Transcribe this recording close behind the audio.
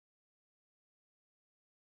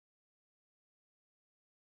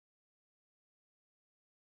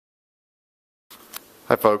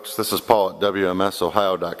Hi folks, this is Paul at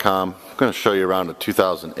WMSOhio.com. I'm going to show you around a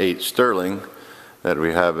 2008 Sterling that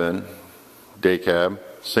we have in day cab,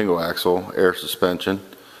 single axle, air suspension.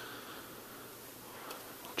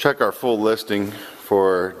 Check our full listing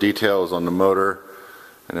for details on the motor.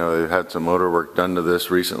 I know they've had some motor work done to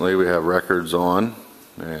this recently. We have records on,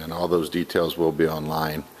 and all those details will be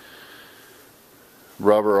online.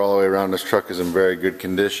 Rubber all the way around this truck is in very good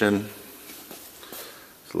condition.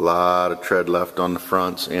 A lot of tread left on the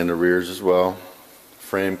fronts and the rears as well.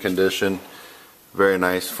 Frame condition, very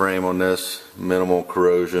nice frame on this, minimal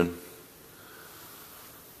corrosion.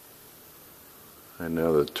 I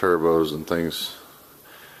know the turbos and things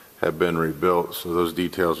have been rebuilt, so those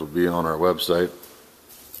details will be on our website.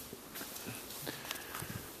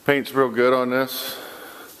 Paint's real good on this.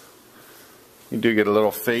 You do get a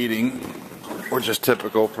little fading, which is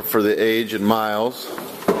typical for the age and miles.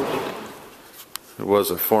 It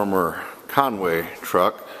was a former Conway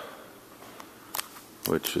truck,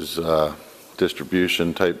 which is a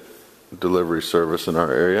distribution type delivery service in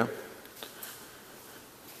our area.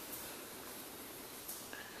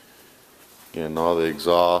 Again, all the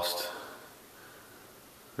exhaust.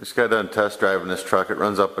 We just got done test driving this truck. It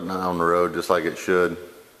runs up and down the road just like it should.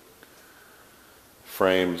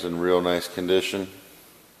 Frame's in real nice condition.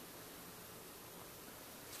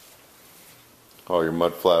 All your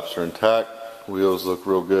mud flaps are intact. Wheels look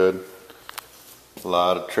real good. A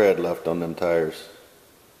lot of tread left on them tires.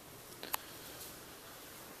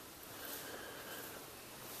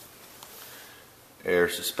 Air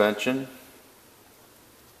suspension.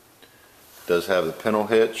 Does have the pintle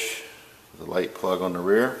hitch, the light plug on the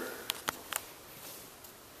rear.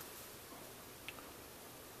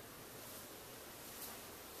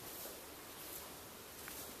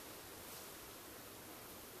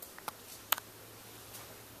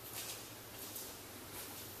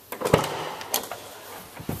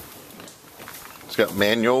 It's got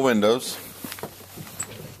manual windows,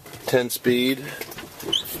 10-speed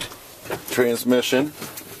transmission,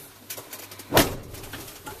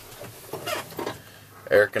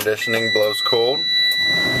 air conditioning blows cold.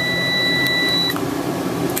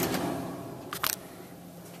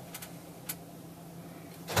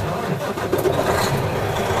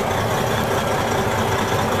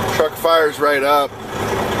 Truck fires right up.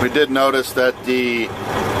 We did notice that the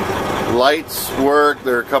lights work.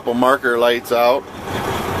 There are a couple marker lights out.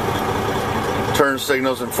 Turn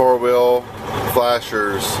signals and four-wheel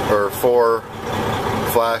flashers, or four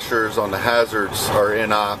flashers on the hazards are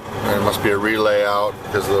in op. There must be a relay out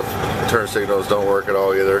because the turn signals don't work at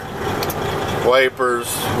all either.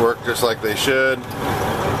 Wipers work just like they should.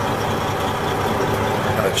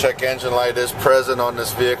 And a check engine light is present on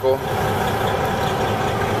this vehicle.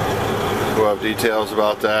 We'll have details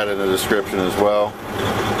about that in the description as well.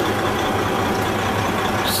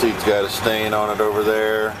 Seat's got a stain on it over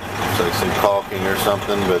there. Looks like some caulking or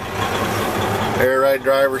something, but air ride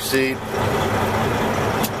driver's seat.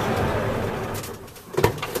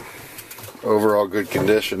 Overall good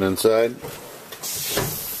condition inside.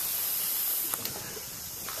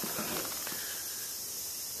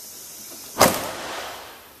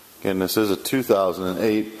 Again, this is a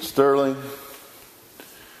 2008 Sterling.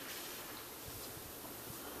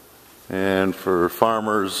 And for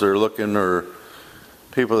farmers that are looking, or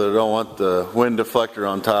people that don't want the wind deflector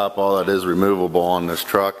on top, all that is removable on this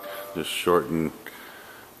truck. Just shorten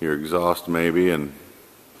your exhaust maybe, and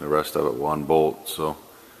the rest of it will unbolt. So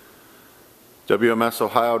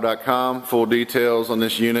WMSOhio.com, full details on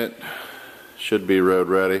this unit. Should be road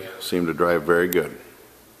ready. Seem to drive very good.